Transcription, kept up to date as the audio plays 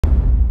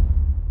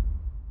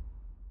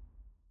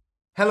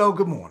Hello,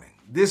 good morning.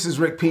 This is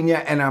Rick Pina,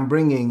 and I'm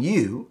bringing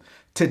you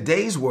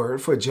today's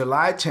word for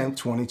July 10th,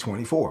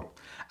 2024.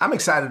 I'm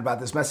excited about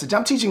this message.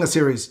 I'm teaching a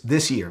series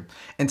this year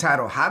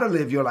entitled How to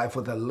Live Your Life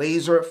with a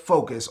Laser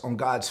Focus on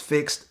God's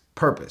Fixed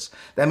Purpose.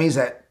 That means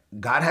that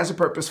God has a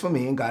purpose for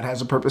me and God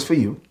has a purpose for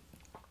you.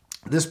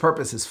 This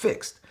purpose is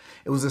fixed.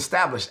 It was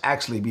established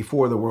actually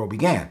before the world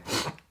began.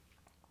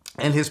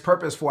 And his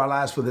purpose for our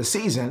lives for this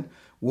season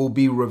will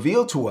be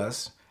revealed to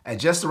us at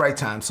just the right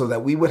time so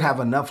that we would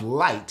have enough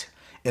light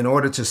in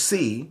order to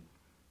see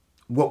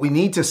what we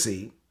need to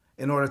see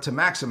in order to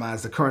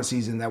maximize the current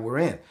season that we're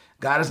in.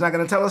 God is not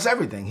going to tell us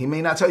everything. He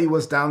may not tell you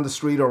what's down the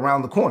street or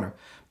around the corner,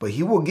 but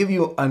he will give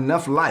you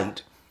enough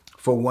light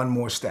for one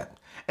more step.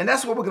 And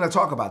that's what we're going to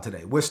talk about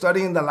today. We're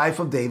studying the life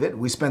of David.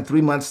 We spent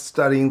 3 months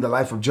studying the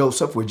life of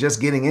Joseph. We're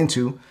just getting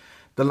into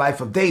the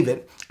life of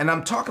David. And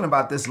I'm talking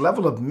about this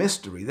level of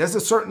mystery. There's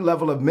a certain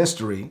level of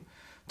mystery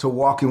to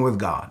walking with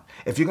God.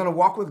 If you're going to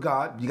walk with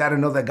God, you got to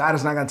know that God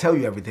is not going to tell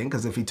you everything,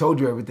 because if he told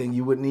you everything,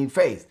 you wouldn't need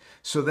faith.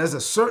 So there's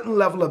a certain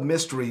level of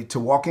mystery to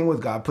walking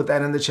with God. Put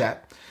that in the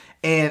chat.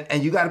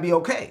 And you got to be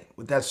okay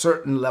with that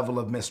certain level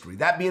of mystery.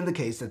 That being the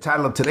case, the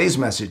title of today's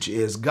message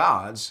is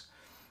God's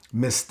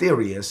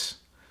Mysterious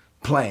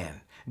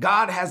Plan.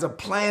 God has a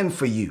plan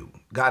for you.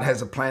 God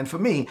has a plan for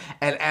me.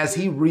 And as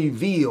he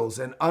reveals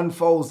and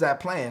unfolds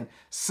that plan,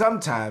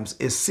 sometimes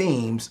it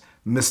seems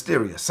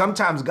mysterious.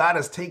 Sometimes God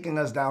is taking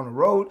us down a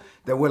road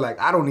that we're like,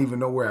 I don't even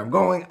know where I'm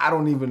going. I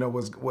don't even know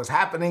what's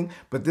happening,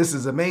 but this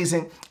is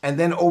amazing. And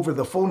then over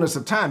the fullness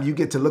of time, you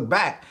get to look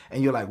back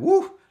and you're like,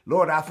 woo,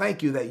 Lord, I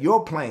thank you that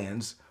your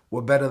plans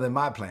were better than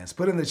my plans.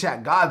 Put in the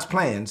chat, God's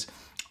plans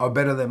are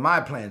better than my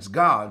plans.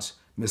 God's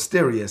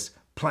mysterious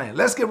plan.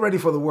 Let's get ready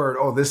for the word.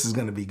 Oh, this is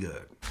going to be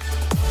good.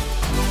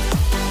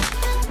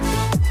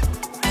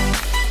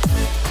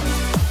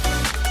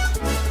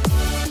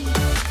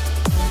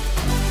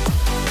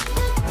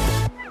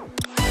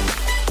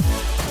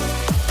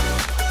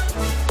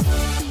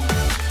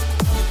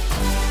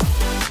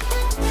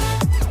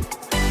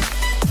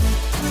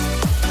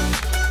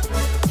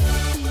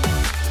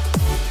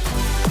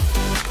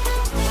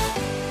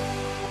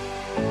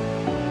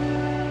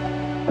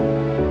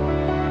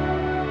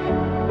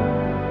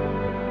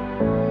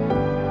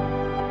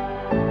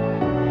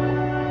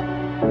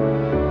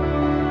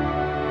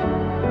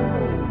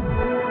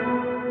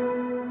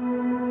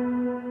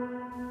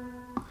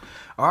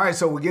 All right,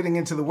 so we're getting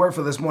into the word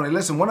for this morning.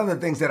 Listen, one of the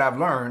things that I've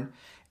learned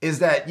is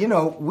that,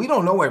 we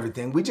don't know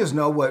everything. We just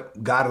know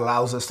what God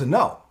allows us to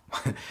know.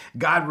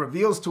 God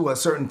reveals to us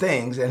certain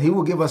things, and he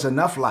will give us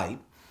enough light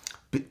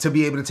to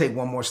be able to take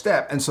one more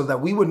step, and so that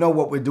we would know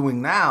what we're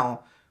doing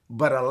now.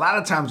 But a lot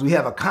of times we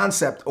have a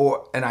concept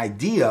or an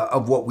idea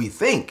of what we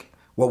think,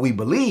 what we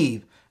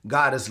believe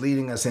God is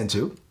leading us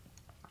into,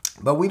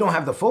 but we don't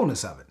have the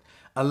fullness of it.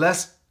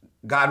 Unless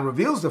God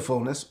reveals the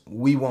fullness,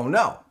 we won't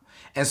know.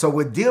 And so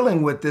we're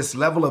dealing with this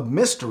level of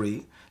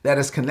mystery that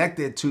is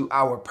connected to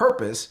our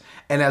purpose.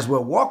 And as we're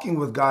walking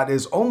with God,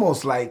 is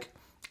almost like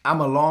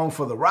I'm along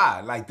for the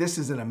ride. Like, this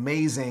is an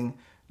amazing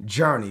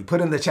journey. Put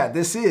in the chat,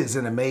 this is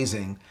an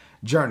amazing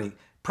journey.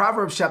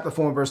 Proverbs chapter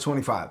 4 and verse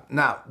 25.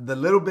 Now, the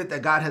little bit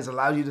that God has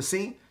allowed you to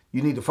see,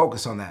 you need to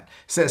focus on that.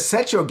 It says,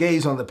 set your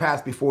gaze on the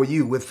path before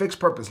you with fixed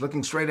purpose,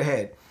 looking straight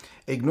ahead.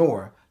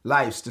 Ignore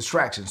life's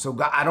distractions. So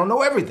God, I don't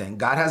know everything.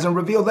 God hasn't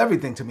revealed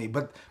everything to me,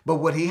 but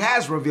what he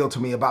has revealed to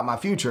me about my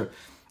future,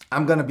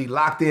 I'm going to be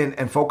locked in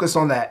and focused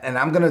on that. And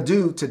I'm going to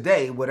do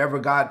today whatever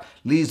God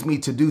leads me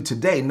to do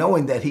today,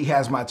 knowing that he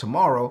has my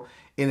tomorrow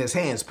in his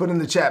hands. Put in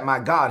the chat, my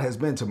God has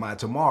been to my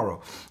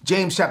tomorrow.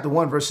 James chapter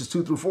 1 verses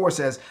 2-4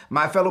 says,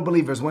 my fellow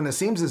believers, when it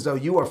seems as though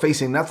you are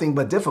facing nothing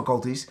but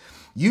difficulties,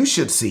 you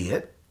should see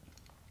it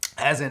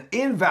as an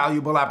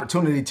invaluable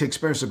opportunity to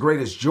experience the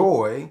greatest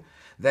joy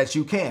that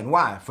you can.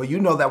 Why? For you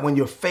know that when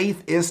your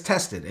faith is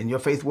tested, and your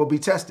faith will be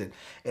tested,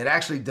 it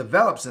actually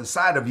develops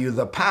inside of you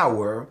the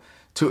power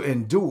to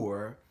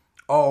endure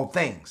all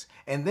things.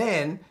 And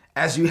then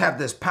as you have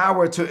this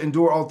power to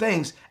endure all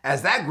things,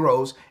 as that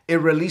grows,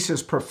 it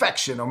releases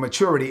perfection or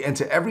maturity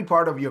into every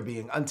part of your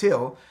being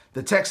until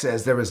the text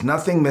says there is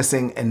nothing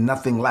missing and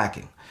nothing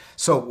lacking.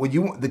 So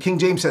when the King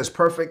James says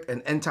perfect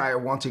and entire,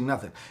 wanting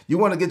nothing. You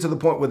want to get to the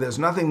point where there's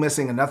nothing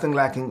missing and nothing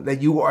lacking,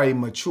 that you are a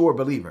mature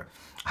believer.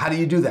 How do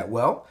you do that?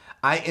 Well,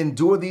 I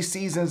endure these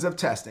seasons of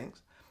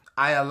testings.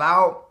 I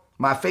allow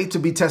my faith to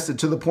be tested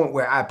to the point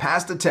where I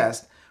pass the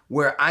test,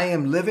 where I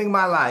am living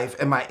my life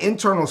and my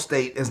internal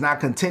state is not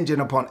contingent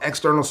upon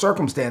external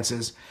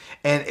circumstances.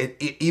 And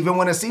even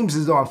when it seems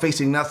as though I'm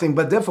facing nothing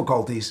but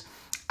difficulties,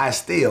 I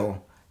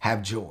still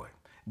have joy.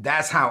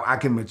 That's how I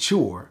can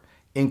mature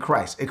in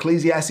Christ.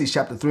 Ecclesiastes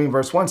chapter 3 and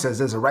verse 1 says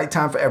there's a right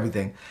time for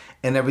everything,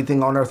 and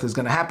everything on earth is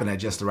going to happen at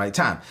just the right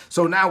time.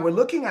 So now we're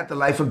looking at the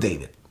life of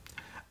David.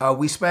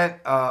 We spent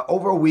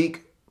over a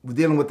week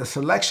dealing with the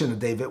selection of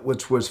David,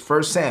 which was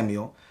 1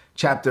 Samuel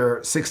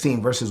chapter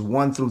 16, verses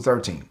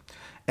 1-13.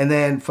 And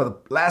then for the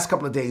last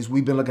couple of days,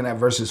 we've been looking at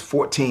verses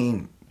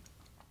 14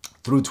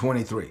 through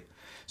 23.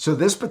 So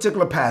this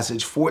particular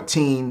passage,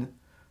 14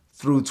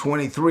 through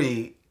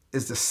 23,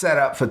 is the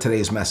setup for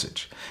today's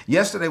message.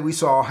 Yesterday, we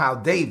saw how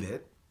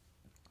David,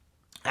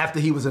 after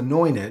he was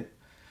anointed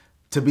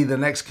to be the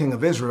next king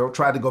of Israel,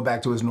 tried to go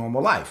back to his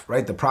normal life,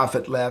 right? The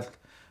prophet left.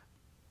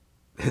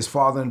 His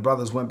father and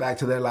brothers went back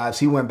to their lives.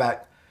 He went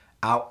back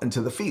out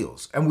into the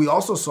fields. And we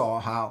also saw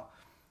how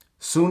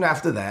soon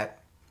after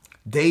that,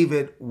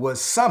 David was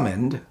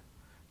summoned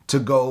to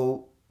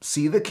go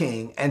see the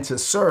king and to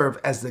serve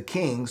as the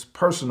king's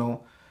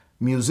personal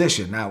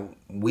musician. Now,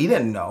 we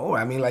didn't know.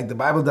 I mean, like, the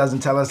Bible doesn't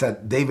tell us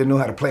that David knew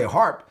how to play a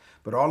harp,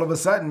 but all of a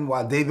sudden,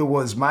 while David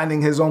was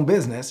minding his own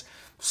business,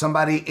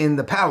 somebody in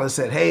the palace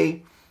said,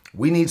 hey,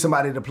 we need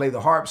somebody to play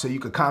the harp so you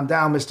could calm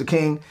down, Mr.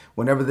 King,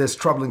 whenever this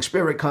troubling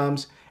spirit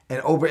comes.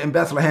 And over in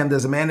Bethlehem,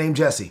 there's a man named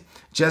Jesse.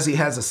 Jesse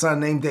has a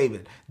son named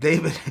David.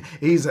 David,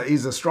 he's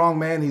a strong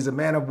man. He's a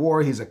man of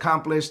war. He's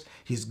accomplished.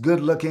 He's good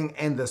looking.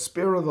 And the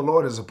Spirit of the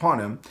Lord is upon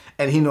him.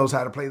 And he knows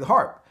how to play the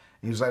harp.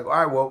 He was like, all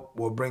right, well,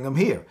 we'll bring him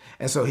here.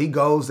 And so they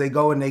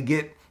go and they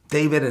get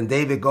David. And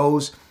David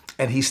goes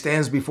and he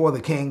stands before the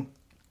king.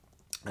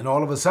 And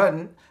all of a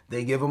sudden,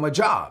 they give him a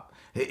job.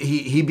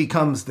 He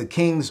becomes the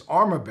king's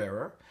armor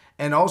bearer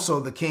and also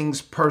the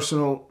king's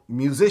personal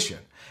musician.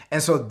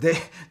 And so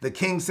the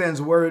king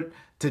sends word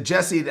to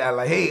Jesse that,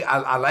 like, hey,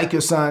 I like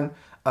your son.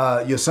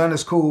 Your son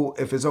is cool.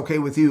 If it's okay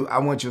with you, I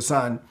want your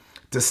son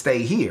to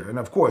stay here. And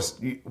of course,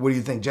 what do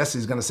you think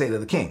Jesse's going to say to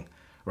the king,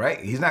 right?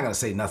 He's not going to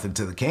say nothing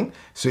to the king.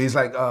 So he's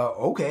like,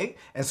 okay.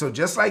 And so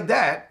just like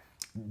that,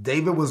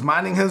 David was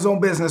minding his own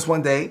business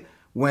one day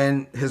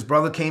when his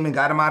brother came and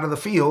got him out of the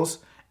fields.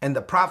 And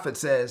the prophet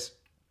says,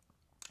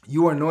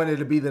 you are anointed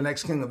to be the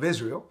next king of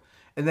Israel.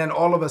 And then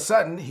all of a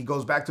sudden, he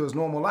goes back to his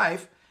normal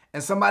life.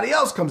 And somebody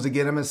else comes to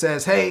get him and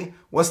says, hey,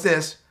 what's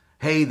this?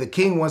 Hey, the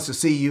king wants to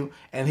see you.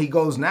 And he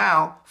goes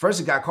now, first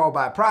he got called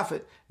by a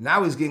prophet.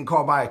 Now he's getting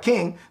called by a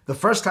king. The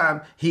first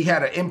time he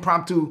had an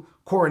impromptu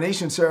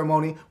coronation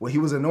ceremony where he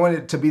was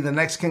anointed to be the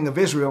next king of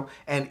Israel.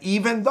 And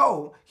even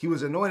though he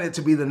was anointed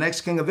to be the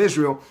next king of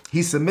Israel,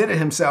 he submitted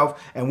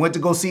himself and went to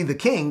go see the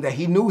king that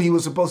he knew he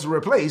was supposed to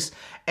replace.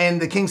 And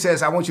the king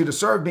says, I want you to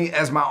serve me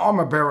as my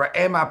armor bearer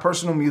and my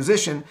personal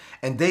musician.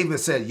 And David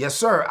said, yes,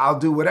 sir, I'll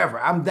do whatever.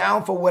 I'm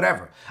down for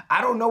whatever.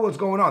 I don't know what's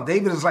going on.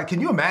 David is like,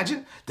 can you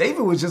imagine?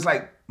 David was just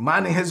like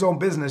minding his own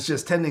business,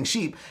 just tending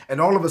sheep. And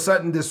all of a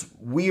sudden, this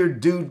weird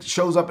dude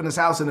shows up in his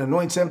house and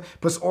anoints him,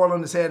 puts oil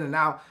on his head, and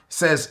now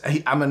says,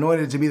 hey, I'm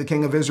anointed to be the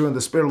king of Israel, and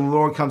the Spirit of the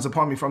Lord comes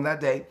upon me from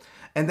that day.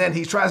 And then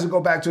he tries to go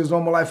back to his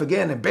normal life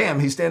again, and bam,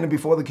 he's standing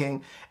before the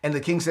king. And the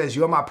king says,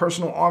 you're my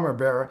personal armor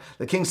bearer.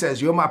 The king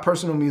says, you're my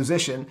personal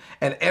musician.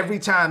 And every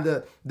time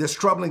this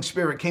troubling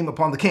spirit came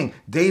upon the king,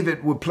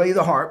 David would play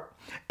the harp,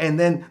 and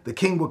then the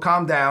king would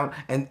calm down.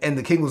 And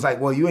the king was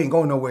like, well, you ain't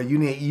going nowhere. You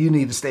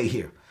need to stay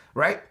here,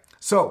 right?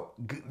 So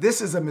this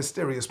is a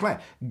mysterious plan.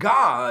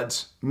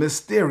 God's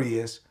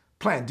mysterious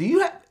plan.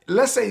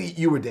 Let's say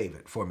you were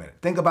David for a minute.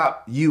 Think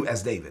about you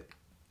as David.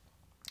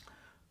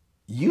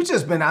 You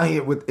just been out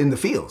here in the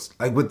fields,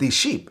 like with these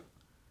sheep.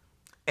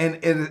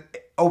 And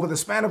over the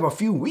span of a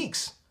few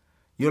weeks,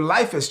 your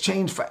life has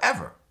changed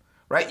forever,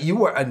 right? You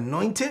were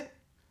anointed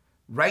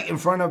right in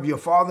front of your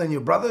father and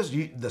your brothers.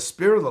 The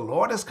Spirit of the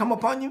Lord has come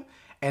upon you.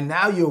 And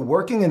now you're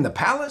working in the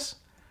palace.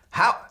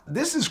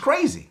 This is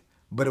crazy,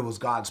 but it was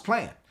God's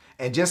plan.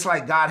 And just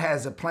like God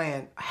had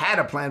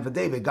a plan for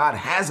David, God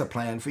has a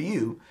plan for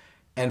you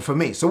and for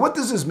me. So what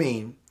does this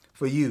mean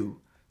for you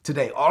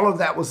today? All of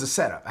that was the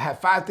setup. I have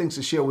 5 things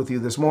to share with you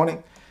this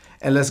morning,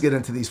 and let's get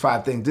into these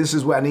 5 things. This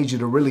is where I need you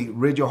to really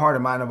rid your heart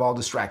and mind of all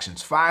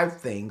distractions.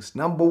 5 things.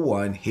 Number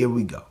 1, here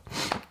we go.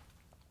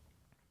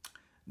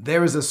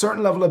 There is a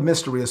certain level of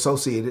mystery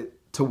associated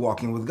to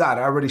walking with God.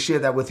 I already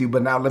shared that with you,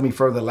 but now let me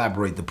further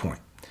elaborate the point.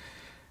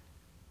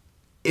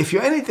 If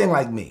you're anything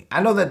like me,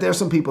 I know that there's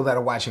some people that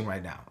are watching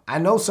right now. I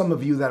know some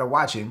of you that are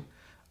watching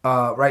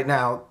right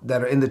now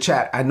that are in the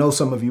chat. I know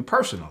some of you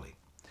personally.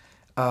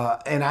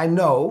 And I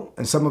know,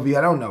 and some of you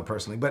I don't know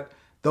personally, but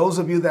those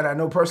of you that I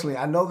know personally,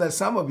 I know that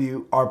some of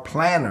you are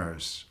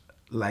planners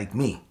like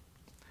me.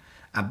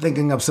 I'm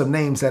thinking of some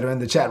names that are in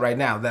the chat right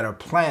now that are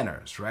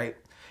planners, right?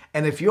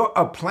 And if you're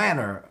a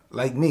planner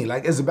like me,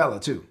 like Isabella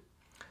too,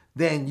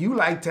 then you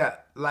like to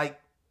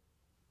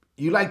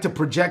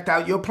project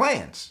out your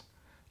plans,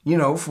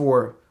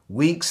 for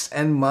weeks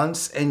and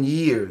months and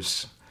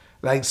years.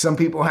 Like some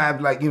people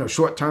have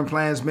short-term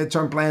plans,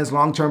 mid-term plans,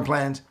 long-term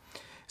plans.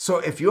 So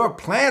if you're a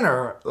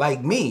planner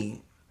like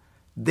me,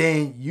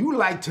 then you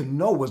like to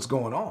know what's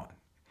going on.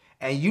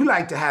 And you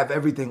like to have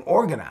everything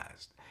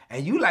organized.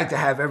 And you like to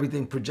have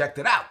everything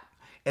projected out.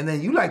 And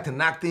then you like to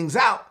knock things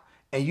out.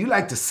 And you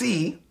like to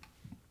see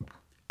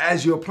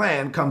as your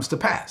plan comes to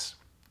pass.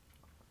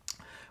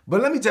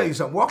 But let me tell you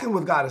something. Walking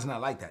with God is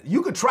not like that.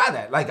 You could try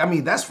that.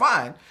 That's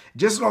fine.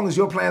 Just as long as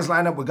your plans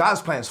line up with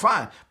God's plans,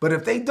 fine. But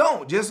if they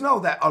don't, just know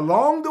that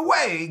along the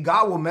way,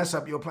 God will mess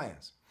up your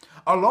plans.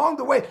 Along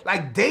the way,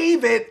 like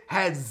David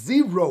had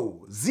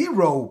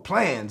zero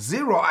plans,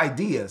 0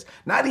 ideas,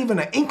 not even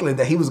an inkling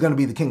that he was going to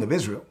be the king of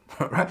Israel,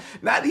 right?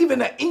 Not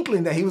even an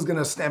inkling that he was going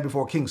to stand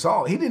before King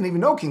Saul. He didn't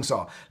even know King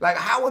Saul. Like,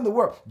 how in the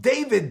world?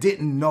 David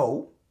didn't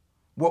know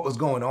what was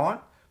going on.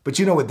 But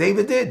you know what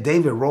David did?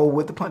 David rolled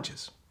with the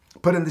punches.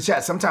 Put in the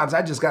chat, sometimes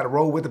I just got to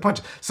roll with the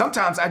punches.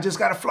 Sometimes I just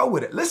got to flow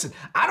with it. Listen,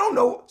 I don't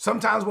know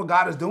sometimes what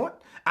God is doing.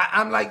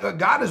 I'm like,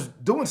 God is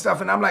doing stuff,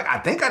 and I'm like, I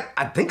think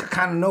I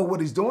kind of know what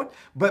he's doing,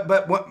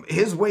 but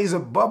his ways are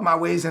above my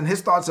ways, and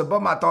his thoughts are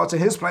above my thoughts,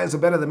 and his plans are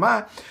better than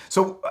mine.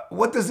 So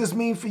what does this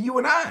mean for you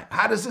and I?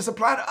 How does this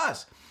apply to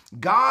us?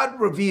 God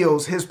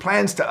reveals his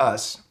plans to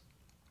us.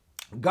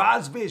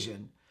 God's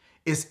vision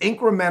is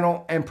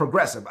incremental and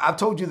progressive. I've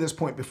told you this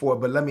point before,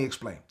 but let me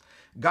explain.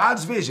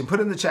 God's vision,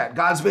 put in the chat,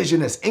 God's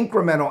vision is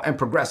incremental and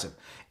progressive.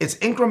 It's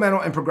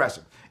incremental and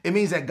progressive. It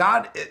means that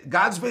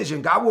God's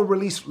vision, God will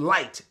release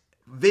light,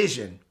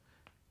 vision,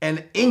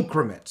 and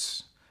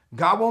increments.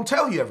 God won't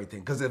tell you everything,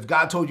 because if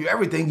God told you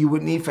everything, you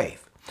would need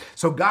faith.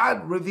 So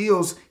God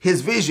reveals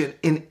his vision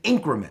in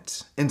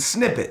increments, in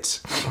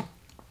snippets.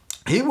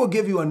 He will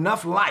give you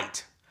enough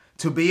light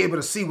to be able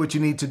to see what you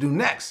need to do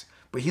next,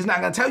 but he's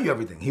not going to tell you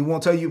everything. He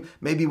won't tell you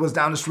maybe what's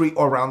down the street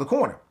or around the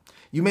corner.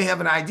 You may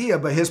have an idea,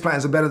 but his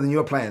plans are better than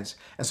your plans.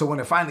 And so when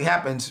it finally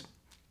happens,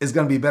 it's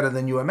going to be better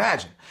than you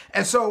imagine.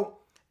 And so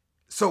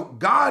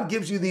God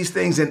gives you these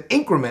things in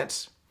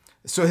increments.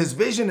 So his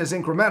vision is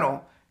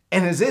incremental,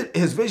 and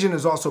his vision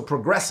is also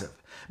progressive,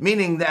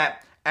 meaning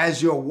that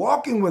as you're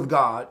walking with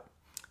God,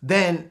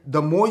 then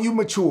the more you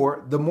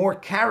mature, the more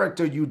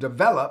character you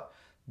develop,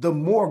 the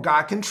more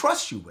God can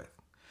trust you with.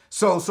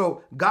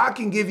 So God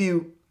can give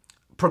you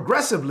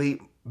progressively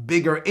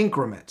bigger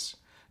increments.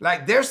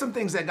 Like there's some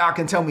things that God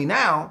can tell me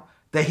now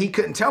that he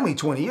couldn't tell me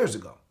 20 years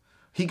ago.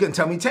 He couldn't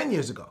tell me 10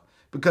 years ago,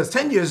 because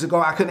 10 years ago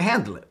I couldn't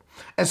handle it.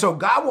 And so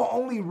God will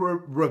only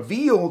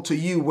reveal to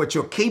you what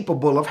you're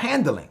capable of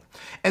handling.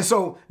 And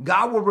so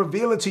God will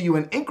reveal it to you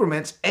in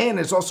increments, and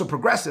it's also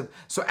progressive.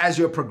 So as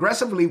you're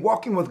progressively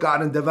walking with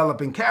God and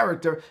developing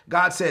character,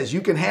 God says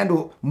you can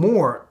handle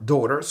more,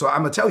 daughter. So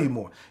I'm going to tell you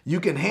more. You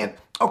can handle.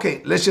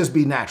 Okay, let's just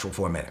be natural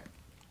for a minute.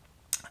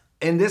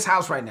 In this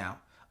house right now,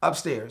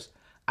 upstairs,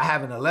 I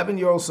have an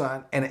 11-year-old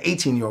son and an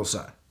 18-year-old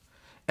son.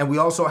 And we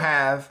also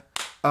have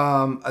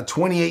a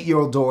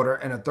 28-year-old daughter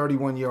and a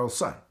 31-year-old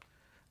son.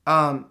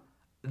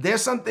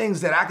 There's some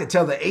things that I could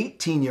tell the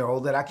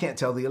 18-year-old that I can't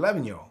tell the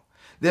 11-year-old.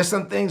 There's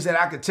some things that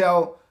I could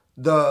tell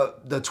the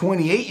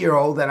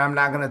 28-year-old that I'm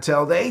not going to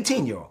tell the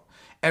 18-year-old.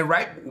 And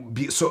right,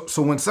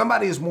 so when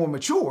somebody is more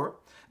mature,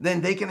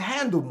 then they can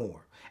handle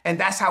more. And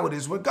that's how it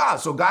is with God.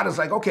 So God is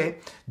like, okay,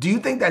 do you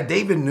think that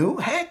David knew?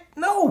 Heck,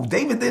 no,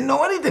 David didn't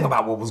know anything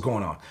about what was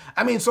going on.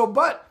 I mean,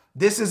 but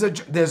there's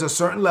a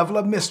certain level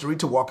of mystery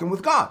to walking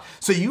with God.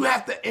 So you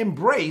have to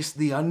embrace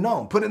the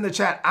unknown. Put in the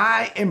chat,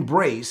 I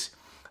embrace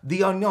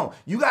the unknown.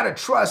 You got to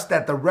trust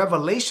that the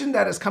revelation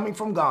that is coming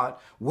from God,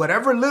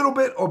 whatever little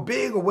bit or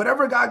big or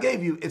whatever God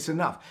gave you, it's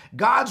enough.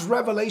 God's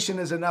revelation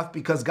is enough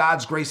because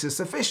God's grace is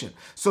sufficient.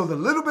 So the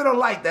little bit of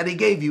light that he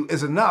gave you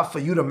is enough for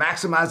you to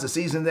maximize the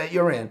season that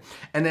you're in.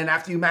 And then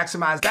after you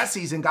maximize that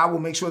season, God will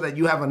make sure that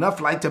you have enough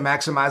light to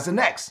maximize the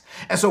next.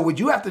 And so what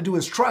you have to do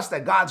is trust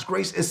that God's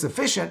grace is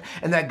sufficient,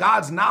 and that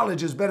God's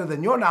knowledge is better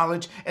than your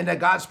knowledge, and that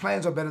God's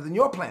plans are better than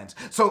your plans.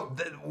 So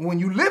when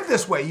you live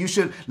this way,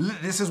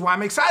 this is why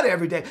I'm excited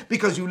every day,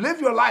 because you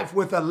live your life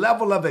with a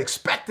level of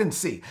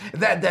expectancy,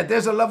 that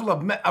there's a level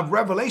of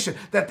revelation,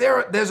 that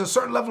there's a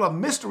certain level of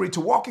mystery to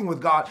walking with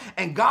God,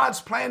 and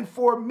God's plan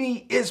for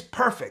me is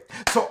perfect.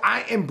 So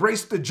I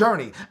embrace the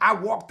journey. I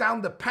walk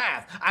down the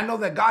path. I know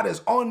that God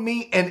is on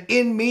me and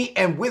in me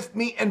and with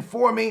me and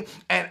for me,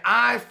 and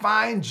I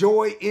find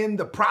joy in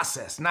the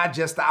process, not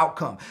just the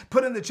outcome.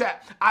 Put in the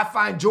chat, I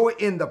find joy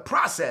in the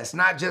process,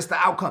 not just the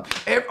outcome.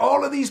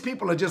 All of these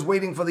people are just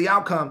waiting for the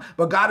outcome,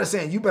 but God is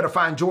saying you better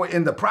find joy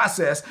in the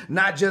process,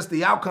 not just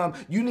the outcome.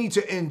 You need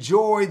to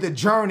enjoy the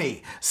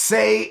journey.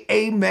 Say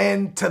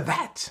amen to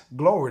that.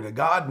 Glory to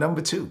God.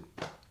 Number 2,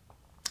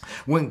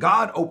 when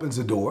God opens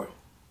a door,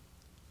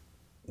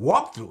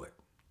 walk through it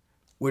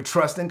with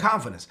trust and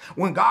confidence.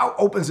 When God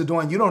opens the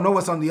door and you don't know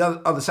what's on the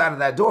other side of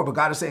that door, but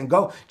God is saying,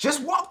 go,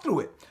 just walk through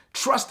it.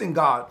 Trust in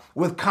God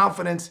with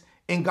confidence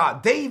in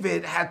God.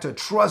 David had to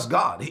trust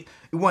God.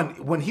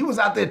 When he was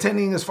out there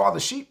tending his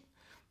father's sheep,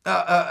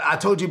 I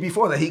told you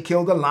before that he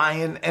killed a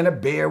lion and a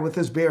bear with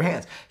his bare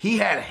hands. He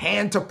had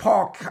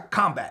hand-to-paw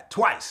combat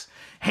twice.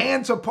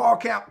 Hand-to-paw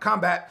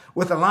combat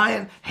with a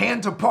lion,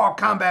 hand-to-paw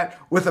combat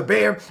with a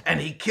bear, and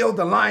he killed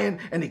the lion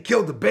and he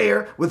killed the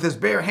bear with his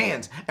bare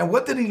hands. And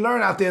what did he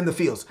learn out there in the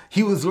fields?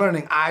 He was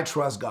learning, I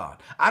trust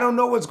God. I don't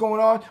know what's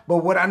going on, but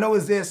what I know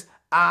is this: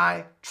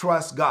 I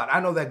trust God. I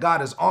know that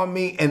God is on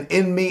me and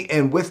in me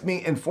and with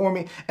me and for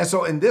me. And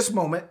so in this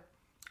moment,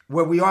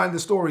 where we are in the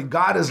story,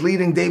 God is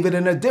leading David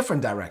in a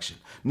different direction.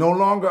 No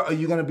longer are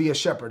you going to be a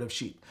shepherd of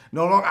sheep.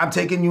 No longer, I'm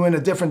taking you in a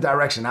different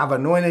direction. I've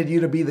anointed you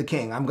to be the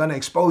king. I'm going to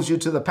expose you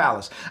to the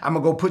palace. I'm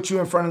going to go put you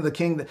in front of the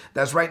king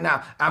that's right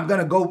now. I'm going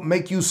to go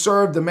make you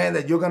serve the man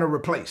that you're going to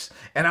replace.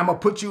 And I'm going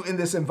to put you in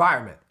this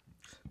environment.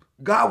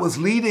 God was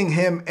leading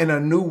him in a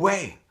new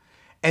way.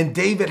 And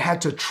David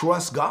had to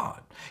trust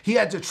God. He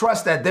had to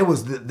trust that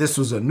this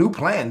was a new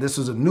plan. This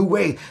was a new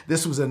way.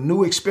 This was a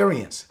new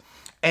experience.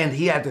 And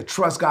he had to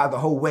trust God the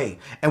whole way.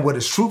 And what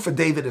is true for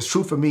David is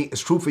true for me,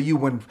 is true for you.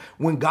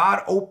 When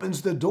God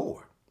opens the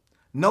door,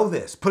 know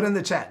this, put in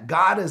the chat,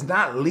 God is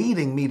not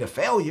leading me to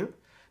failure.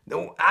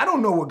 No, I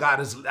don't know what God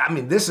is. I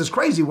mean, this is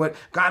crazy what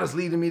God is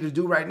leading me to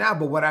do right now.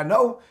 But what I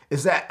know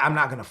is that I'm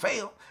not going to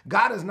fail.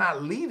 God is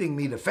not leading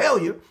me to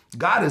failure.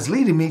 God is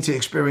leading me to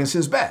experience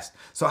his best.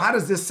 So how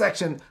does this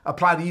section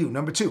apply to you?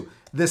 Number two,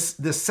 this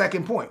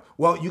second point.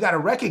 Well, you got to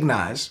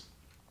recognize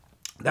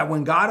that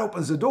when God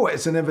opens the door,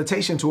 it's an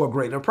invitation to a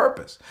greater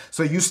purpose.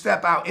 So you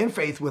step out in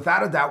faith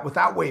without a doubt,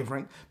 without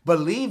wavering,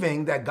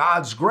 believing that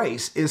God's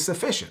grace is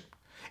sufficient.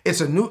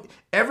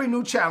 Every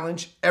new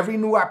challenge, every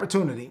new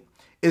opportunity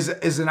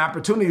is an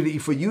opportunity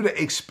for you to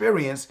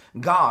experience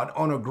God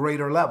on a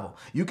greater level.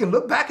 You can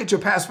look back at your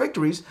past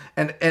victories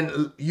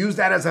and use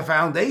that as a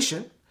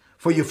foundation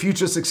for your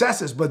future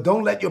successes, but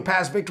don't let your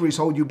past victories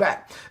hold you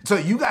back. So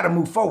you got to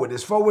move forward.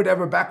 It's forward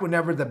ever, backward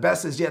never. The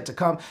best is yet to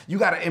come. You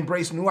got to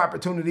embrace new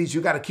opportunities. You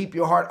got to keep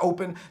your heart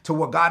open to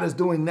what God is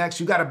doing next.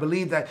 You got to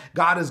believe that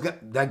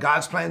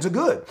God's plans are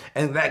good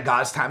and that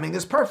God's timing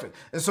is perfect.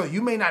 And so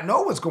you may not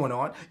know what's going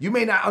on. You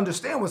may not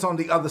understand what's on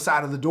the other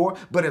side of the door,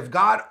 but if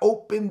God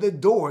opened the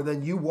door,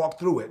 then you walk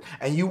through it,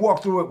 and you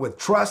walk through it with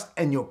trust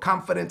and your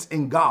confidence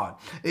in God.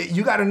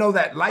 You got to know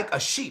that like a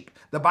sheep,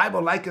 the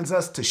Bible likens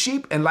us to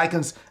sheep, and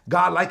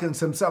God likens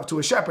himself to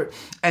a shepherd.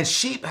 And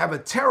sheep have a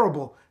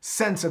terrible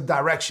sense of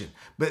direction.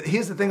 But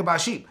here's the thing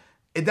about sheep.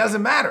 It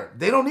doesn't matter.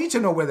 They don't need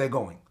to know where they're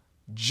going,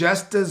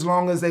 just as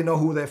long as they know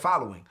who they're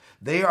following.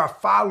 They are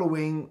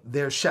following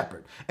their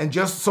shepherd. And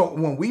just so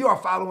when we are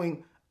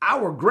following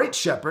our great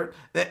shepherd,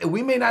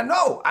 we may not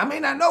know. I may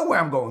not know where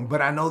I'm going,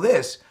 but I know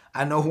this.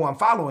 I know who I'm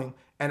following.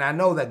 And I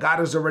know that God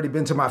has already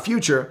been to my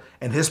future,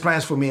 and his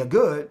plans for me are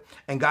good,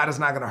 and God is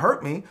not going to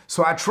hurt me.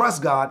 So I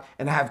trust God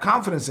and I have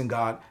confidence in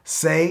God.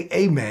 Say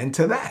amen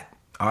to that.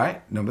 All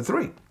right. Number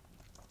three,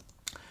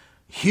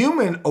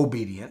 human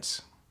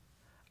obedience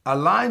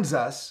aligns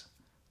us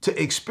to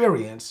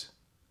experience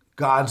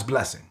God's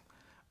blessing.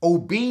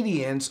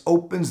 Obedience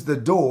opens the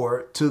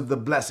door to the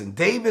blessing.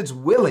 David's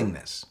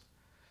willingness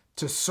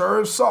to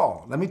serve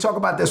Saul. Let me talk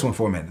about this one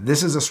for a minute.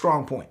 This is a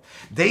strong point.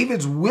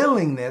 David's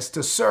willingness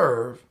to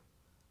serve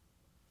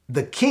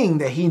the king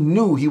that he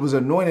knew he was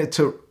anointed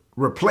to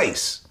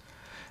replace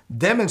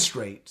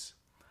demonstrates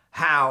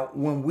how,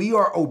 when we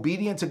are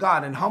obedient to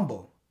God and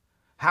humble,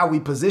 how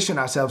we position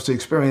ourselves to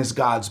experience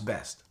God's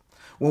best.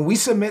 When we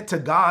submit to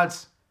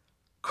God's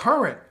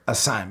current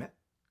assignment,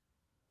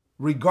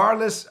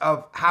 regardless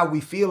of how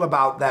we feel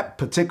about that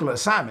particular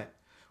assignment,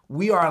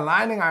 we are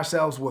aligning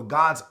ourselves with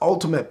God's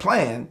ultimate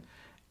plan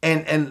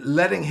and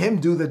letting him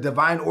do the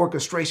divine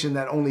orchestration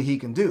that only he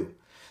can do.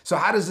 So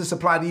how does this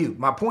apply to you?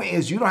 My point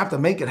is, you don't have to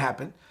make it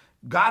happen.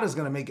 God is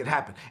going to make it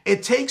happen.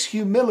 It takes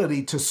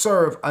humility to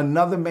serve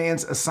another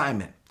man's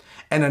assignment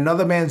and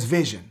another man's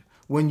vision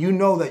when you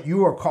know that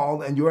you are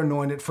called and you're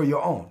anointed for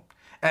your own.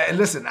 And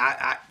listen,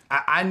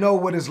 I know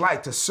what it's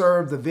like to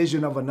serve the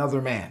vision of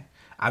another man.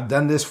 I've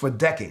done this for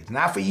decades,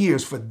 not for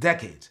years, for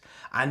decades.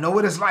 I know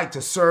what it's like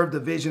to serve the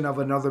vision of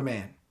another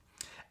man.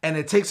 And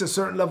it takes a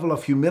certain level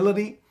of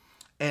humility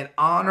and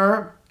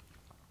honor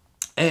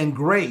and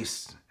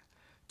grace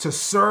to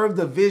serve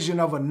the vision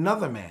of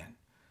another man,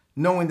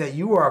 knowing that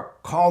you are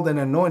called and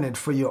anointed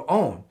for your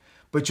own.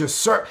 But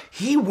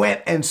he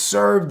went and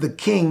served the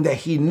king that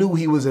he knew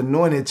he was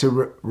anointed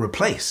to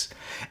replace.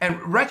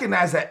 And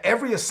recognize that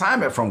every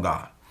assignment from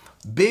God,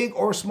 big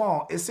or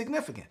small, is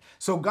significant.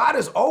 So God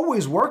is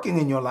always working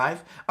in your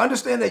life.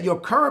 Understand that your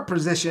current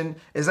position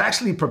is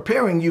actually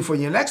preparing you for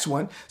your next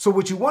one. So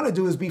what you want to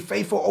do is be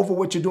faithful over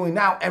what you're doing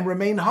now and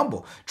remain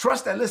humble.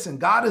 Trust that, listen,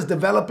 God is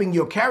developing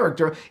your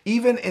character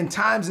even in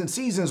times and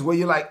seasons where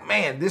you're like,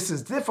 man, this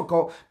is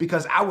difficult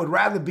because I would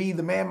rather be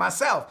the man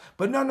myself.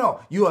 But no,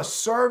 you are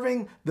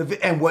serving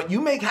and what you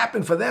make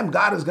happen for them,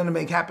 God is going to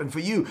make happen for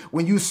you.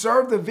 When you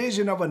serve the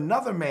vision of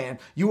another man,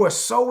 you are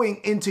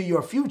sowing into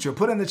your future.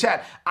 Put in the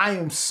chat, I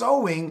am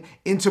sowing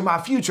into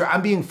my future.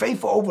 I'm being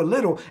faithful over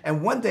little,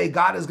 and one day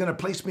God is going to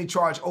place me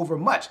charge over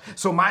much.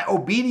 So my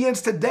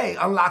obedience today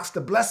unlocks the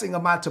blessing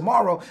of my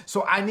tomorrow.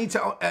 So I need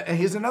to, and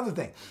here's another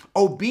thing.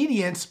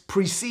 Obedience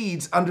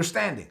precedes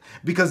understanding,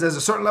 because there's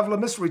a certain level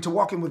of mystery to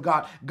walking with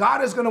God.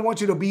 God is going to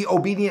want you to be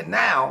obedient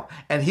now,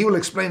 and he will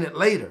explain it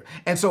later.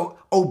 And so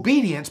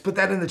obedience, put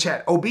that in the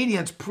chat,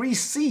 obedience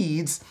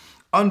precedes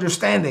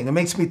understanding. It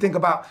makes me think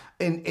about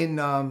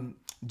in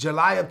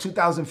July of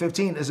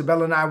 2015,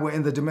 Isabella and I were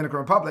in the Dominican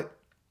Republic,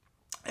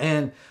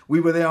 and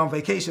we were there on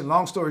vacation.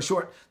 Long story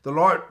short, the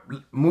Lord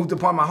moved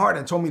upon my heart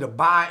and told me to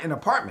buy an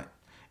apartment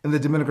in the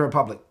Dominican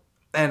Republic.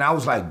 And I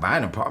was like, buy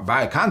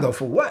a condo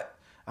for what?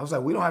 I was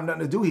like, we don't have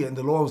nothing to do here. And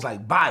the Lord was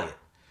like, buy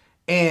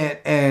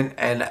it.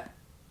 And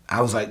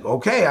I was like,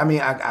 okay, I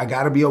mean, I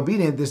got to be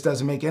obedient. This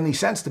doesn't make any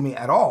sense to me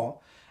at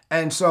all.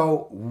 And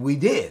so we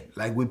did.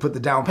 Like, we put the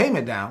down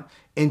payment down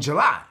in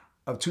July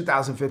of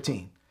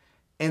 2015.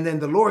 And then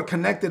the Lord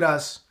connected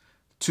us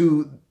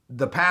to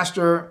the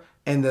pastor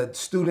and the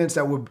students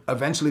that would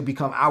eventually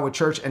become our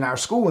church and our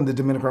school in the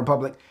Dominican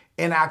Republic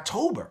in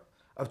October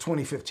of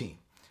 2015.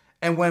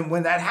 And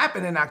when that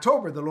happened in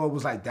October, the Lord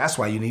was like, that's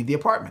why you need the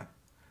apartment.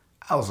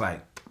 I was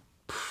like,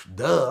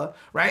 duh,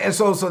 right? And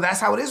so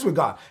that's how it is with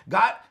God.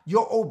 God,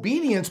 your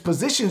obedience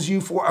positions you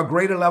for a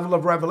greater level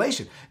of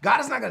revelation. God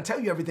is not going to tell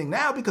you everything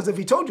now, because if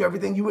he told you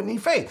everything, you wouldn't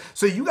need faith.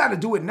 So you got to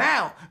do it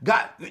now.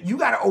 God, you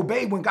got to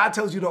obey when God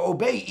tells you to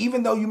obey,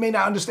 even though you may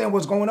not understand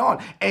what's going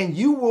on. And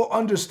you will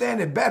understand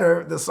it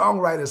better, the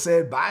songwriter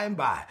said, by and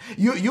by.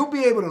 You'll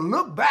be able to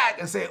look back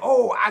and say,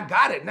 oh, I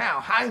got it now.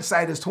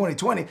 Hindsight is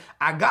 2020.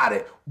 I got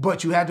it,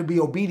 but you had to be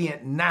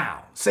obedient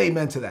now. Say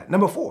amen to that.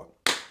 Number 4,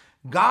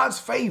 God's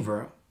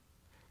favor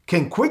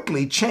can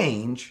quickly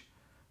change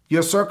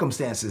your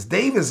circumstances.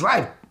 David's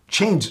life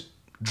changed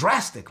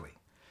drastically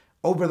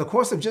over the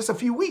course of just a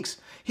few weeks.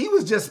 He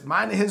was just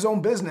minding his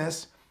own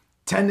business,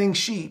 tending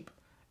sheep,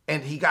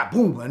 and he got,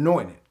 boom,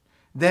 anointed.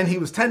 Then he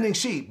was tending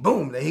sheep,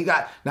 boom,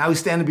 now he's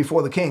standing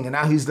before the king, and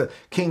now he's the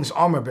king's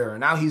armor bearer.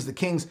 Now he's the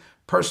king's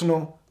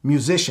personal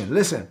musician.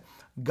 Listen,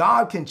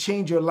 God can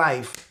change your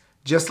life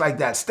just like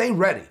that. Stay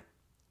ready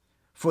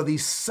for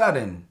these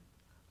sudden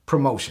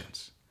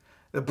promotions.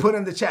 Put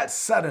in the chat,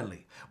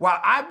 suddenly. While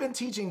I've been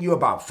teaching you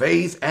about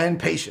faith and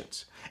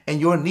patience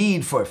and your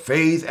need for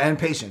faith and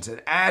patience,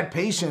 and add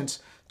patience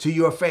to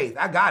your faith,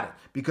 I got it,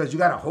 because you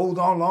got to hold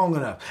on long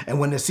enough. And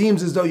when it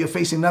seems as though you're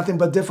facing nothing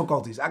but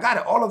difficulties, I got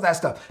it, all of that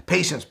stuff.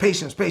 Patience,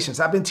 patience, patience.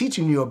 I've been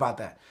teaching you about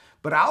that.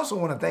 But I also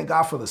want to thank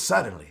God for the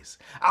suddenlies.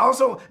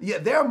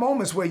 There are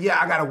moments where,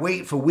 I got to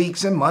wait for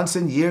weeks and months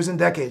and years and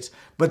decades.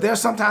 But there's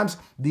sometimes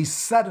these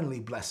suddenly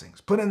blessings.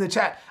 Put in the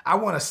chat, I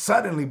want a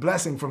suddenly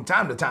blessing from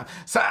time to time.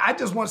 So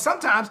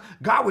sometimes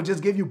God would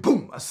just give you,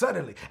 boom, a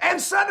suddenly.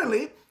 And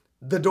suddenly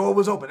the door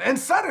was open. And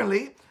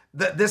suddenly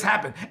this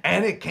happened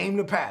and it came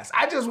to pass.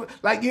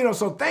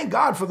 So thank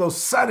God for those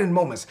sudden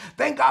moments.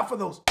 Thank God for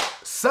those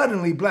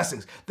suddenly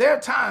blessings. There are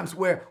times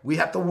where we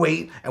have to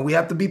wait, and we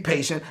have to be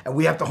patient, and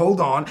we have to hold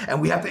on,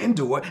 and we have to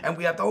endure, and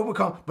we have to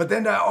overcome. But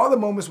then there are other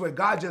moments where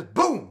God just,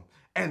 boom,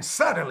 and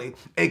suddenly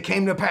it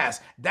came to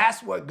pass.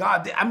 That's what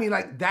God did.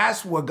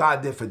 That's what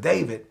God did for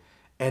David,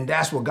 and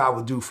that's what God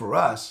will do for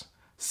us.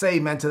 Say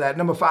amen to that.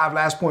 Number 5,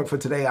 last point for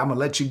today. I'm going to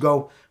let you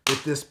go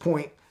with this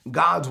point.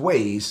 God's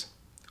ways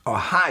are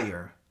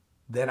higher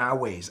than our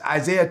ways.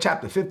 Isaiah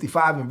chapter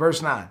 55 and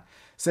verse 9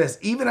 says,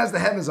 even as the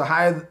heavens are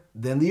higher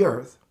than the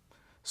earth,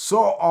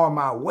 so are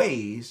my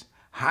ways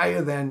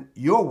higher than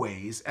your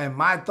ways, and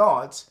my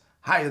thoughts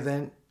higher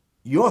than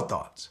your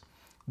thoughts.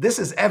 This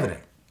is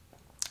evident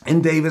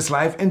in David's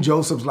life, in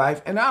Joseph's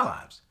life, in our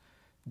lives.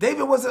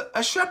 David was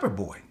a shepherd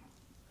boy,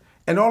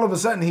 and all of a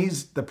sudden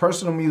he's the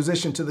personal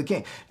musician to the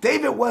king.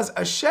 David was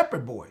a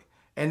shepherd boy,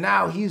 and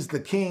now he's the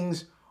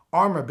king's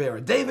armor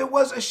bearer. David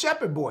was a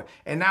shepherd boy,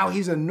 and now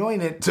he's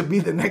anointed to be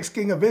the next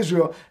king of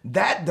Israel.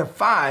 That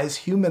defies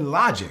human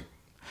logic.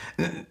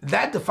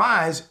 That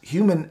defies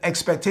human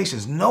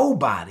expectations.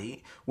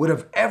 Nobody would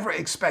have ever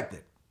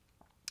expected.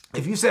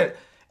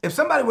 If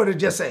somebody were to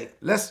just say,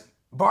 let's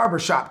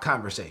barbershop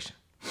conversation.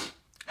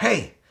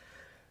 Hey,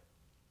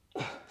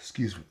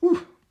 excuse me.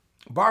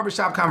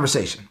 Barbershop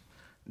conversation.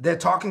 They're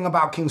talking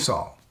about King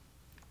Saul.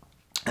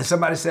 And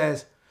somebody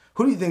says,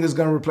 who do you think is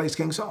going to replace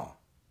King Saul?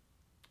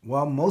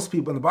 Well, most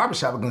people in the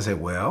barbershop are going to say,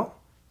 well,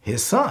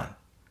 his son,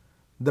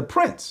 the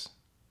prince,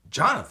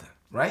 Jonathan,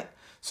 right?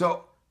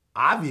 So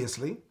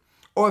obviously,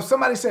 or if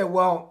somebody said,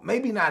 well,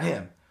 maybe not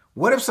him.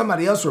 What if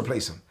somebody else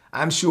replaced him?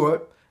 I'm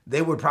sure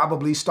they would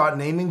probably start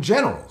naming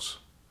generals.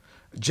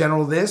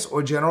 General this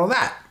or general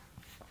that.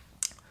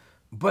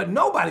 But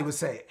nobody would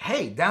say,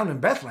 hey, down in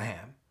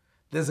Bethlehem,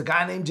 there's a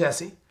guy named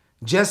Jesse.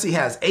 Jesse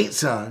has 8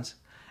 sons,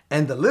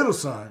 and the little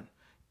son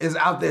is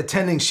out there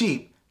tending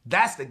sheep.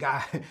 That's the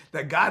guy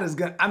that God is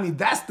going to,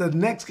 that's the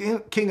next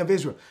king of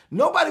Israel.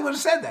 Nobody would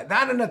have said that,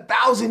 not in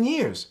 1,000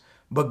 years.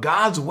 But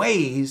God's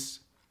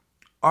ways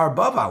are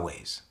above our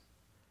ways.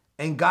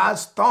 And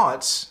God's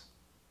thoughts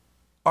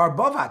are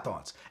above our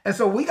thoughts. And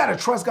so we got to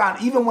trust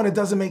God even when it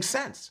doesn't make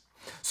sense.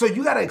 So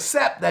you got to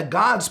accept that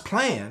God's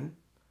plan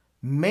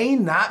may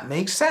not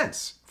make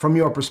sense from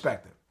your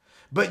perspective.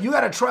 But you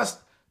got to trust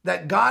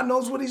that God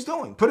knows what he's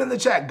doing. Put in the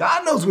chat,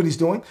 God knows what he's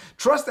doing.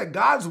 Trust that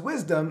God's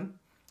wisdom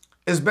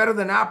is better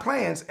than our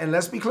plans. And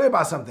let's be clear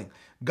about something.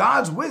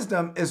 God's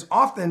wisdom is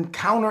often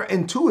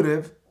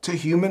counterintuitive to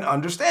human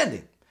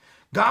understanding.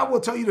 God will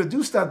tell you to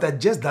do stuff that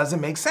just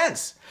doesn't make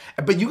sense.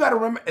 But you got to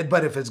remember,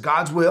 but if it's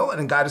God's will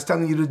and God is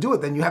telling you to do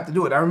it, then you have to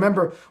do it. I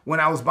remember when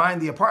I was buying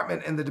the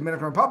apartment in the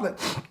Dominican Republic,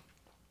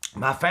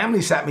 my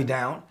family sat me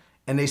down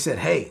and they said,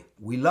 hey,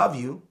 we love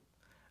you.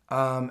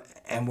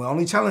 And we're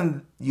only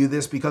telling you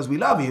this because we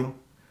love you.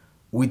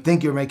 We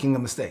think you're making a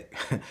mistake.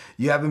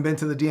 You haven't been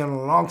to the DR in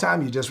a long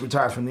time. You just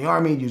retired from the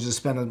Army. You just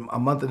spent a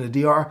month in the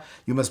DR.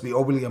 You must be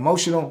overly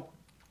emotional.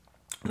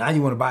 Now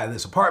you want to buy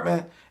this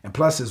apartment, and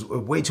plus it's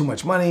way too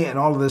much money and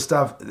all of this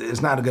stuff.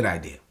 It's not a good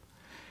idea.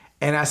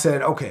 And I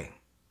said, okay.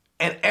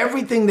 And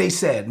everything they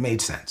said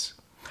made sense.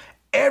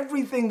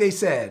 Everything they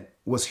said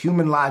was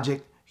human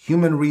logic,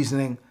 human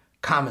reasoning,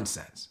 common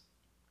sense.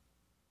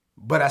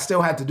 But I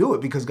still had to do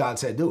it because God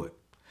said do it.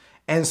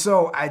 And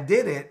so I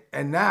did it.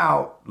 And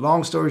now,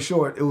 long story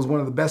short, it was one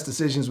of the best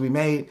decisions we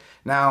made.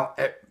 Now,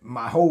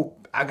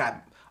 I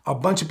got a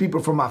bunch of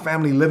people from my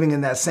family living in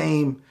that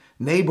same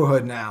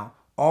neighborhood now,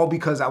 all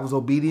because I was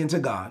obedient to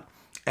God.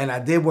 And I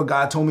did what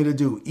God told me to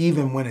do,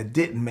 even when it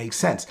didn't make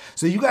sense.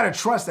 So you got to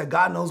trust that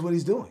God knows what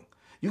he's doing.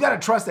 You got to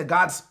trust that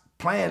God's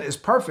plan is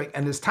perfect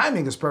and his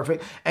timing is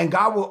perfect, and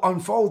God will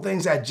unfold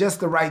things at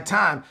just the right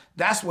time.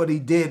 That's what he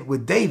did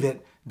with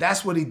David.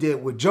 That's what he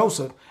did with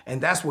Joseph, and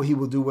that's what he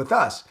will do with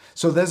us.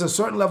 So there's a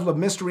certain level of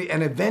mystery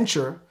and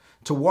adventure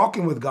to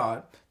walking with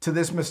God, to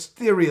this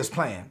mysterious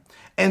plan.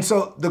 And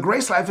so the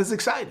grace life is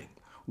exciting.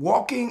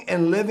 Walking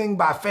and living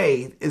by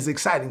faith is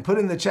exciting. Put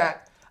in the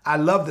chat, I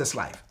love this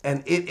life,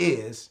 and it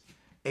is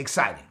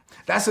exciting.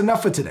 That's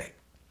enough for today.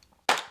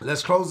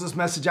 Let's close this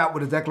message out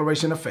with a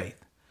declaration of faith.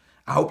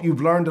 I hope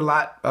you've learned a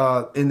lot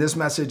in this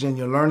message, and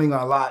you're learning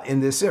a lot in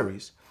this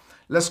series.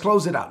 Let's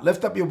close it out.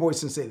 Lift up your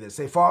voice and say this.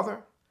 Say,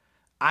 Father,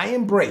 I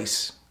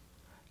embrace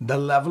the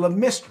level of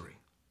mystery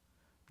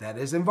that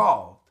is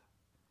involved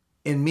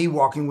in me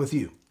walking with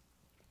you,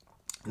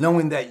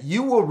 knowing that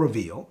you will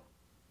reveal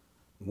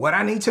what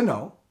I need to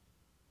know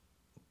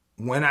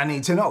when I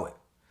need to know it.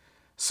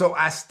 So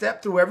I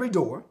step through every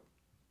door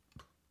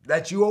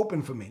that you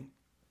open for me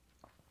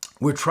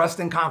with trust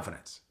and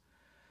confidence.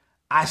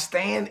 I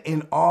stand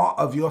in awe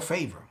of your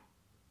favor,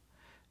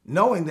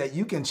 knowing that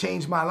you can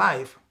change my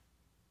life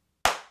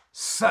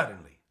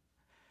suddenly.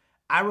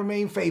 I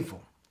remain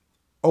faithful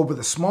over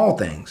the small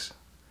things,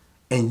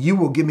 and you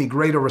will give me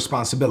greater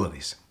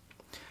responsibilities.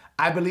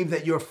 I believe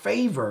that your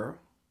favor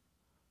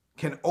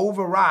can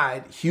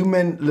override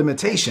human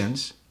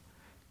limitations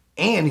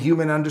and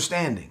human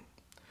understanding.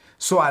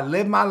 So I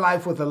live my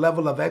life with a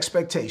level of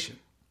expectation.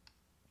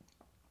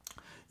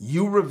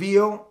 You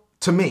reveal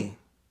to me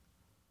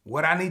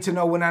what I need to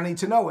know when I need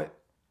to know it,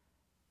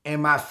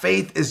 and my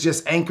faith is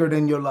just anchored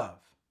in your love.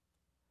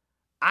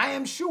 I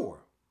am sure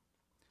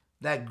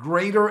that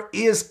greater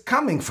is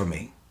coming for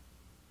me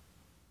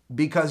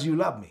because you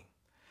love me.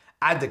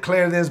 I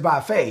declare this by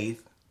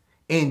faith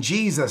in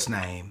Jesus'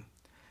 name.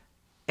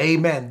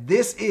 Amen.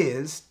 This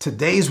is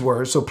today's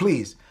word, so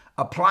please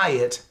apply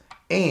it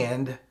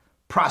and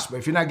prosper.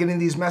 If you're not getting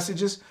these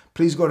messages,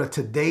 please go to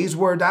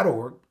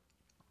todaysword.org.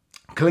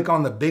 Click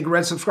on the big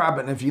red subscribe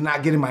button. If you're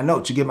not getting my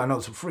notes, you get my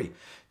notes for free.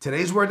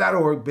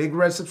 Todaysword.org, big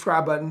red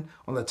subscribe button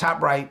on the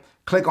top right.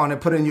 Click on it,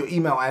 put in your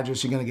email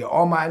address. You're going to get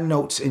all my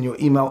notes in your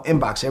email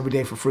inbox every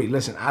day for free.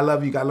 Listen, I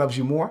love you. God loves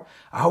you more.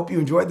 I hope you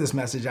enjoyed this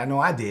message. I know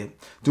I did.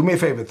 Do me a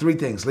favor, 3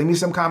 things. Leave me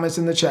some comments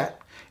in the chat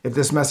if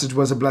this message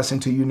was a blessing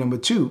to you. Number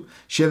 2,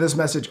 share this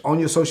message on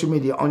your social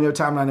media, on your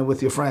timeline, and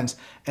with your friends.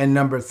 And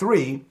number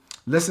 3,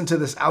 listen to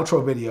this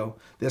outro video.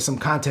 There's some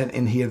content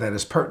in here that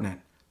is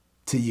pertinent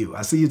to you.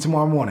 I'll see you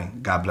tomorrow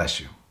morning. God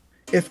bless you.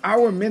 If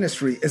our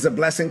ministry is a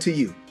blessing to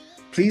you,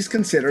 please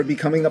consider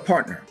becoming a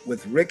partner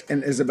with Rick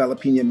and Isabella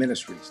Pina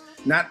Ministries.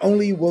 Not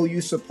only will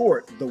you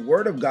support the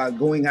Word of God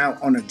going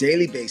out on a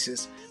daily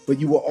basis, but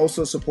you will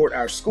also support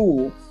our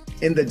school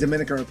in the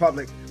Dominican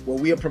Republic, where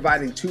we are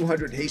providing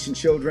 200 Haitian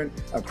children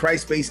a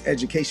Christ-based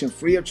education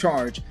free of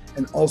charge,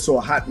 and also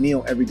a hot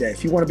meal every day.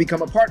 If you want to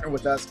become a partner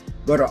with us,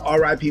 go to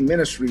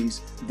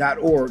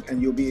ripministries.org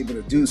and you'll be able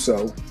to do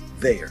so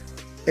there.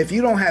 If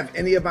you don't have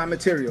any of my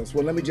materials,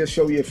 well, let me just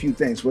show you a few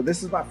things. Well,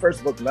 this is my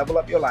first book, Level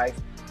Up Your Life,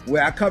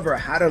 where I cover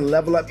how to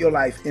level up your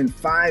life in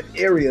 5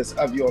 areas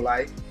of your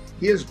life.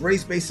 Here's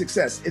Grace-Based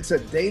Success. It's a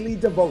daily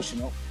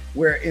devotional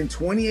where in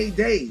 28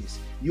 days,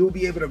 you'll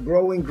be able to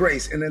grow in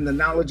grace and in the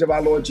knowledge of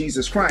our Lord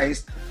Jesus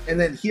Christ. And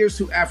then here's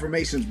 2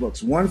 affirmations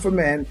books, one for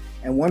men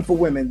and one for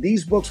women.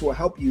 These books will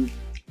help you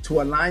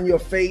to align your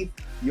faith,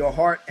 your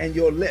heart, and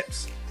your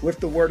lips with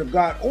the Word of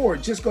God. Or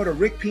just go to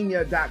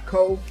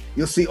rickpina.co.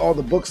 You'll see all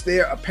the books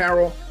there,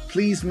 apparel.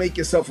 Please make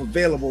yourself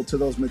available to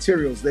those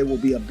materials. They will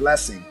be a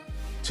blessing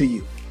to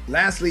you.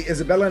 Lastly,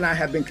 Isabella and I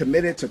have been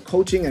committed to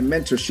coaching and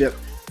mentorship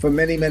for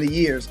many, many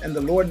years. And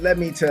the Lord led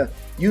me to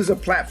use a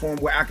platform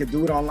where I could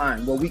do it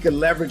online, where we could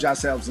leverage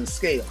ourselves and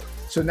scale.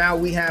 So now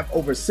we have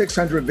over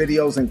 600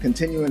 videos and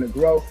continuing to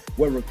grow.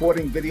 We're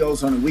recording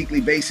videos on a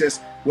weekly basis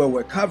where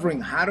we're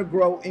covering how to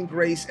grow in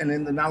grace and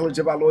in the knowledge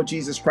of our Lord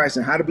Jesus Christ,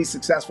 and how to be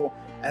successful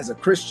as a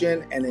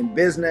Christian and in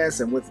business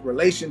and with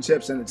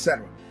relationships and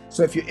etc.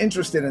 So if you're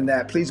interested in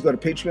that, please go to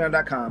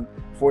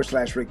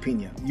patreon.com/Rick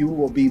Pina. You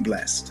will be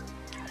blessed.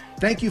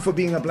 Thank you for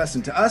being a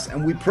blessing to us,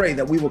 and we pray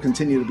that we will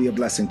continue to be a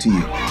blessing to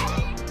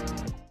you.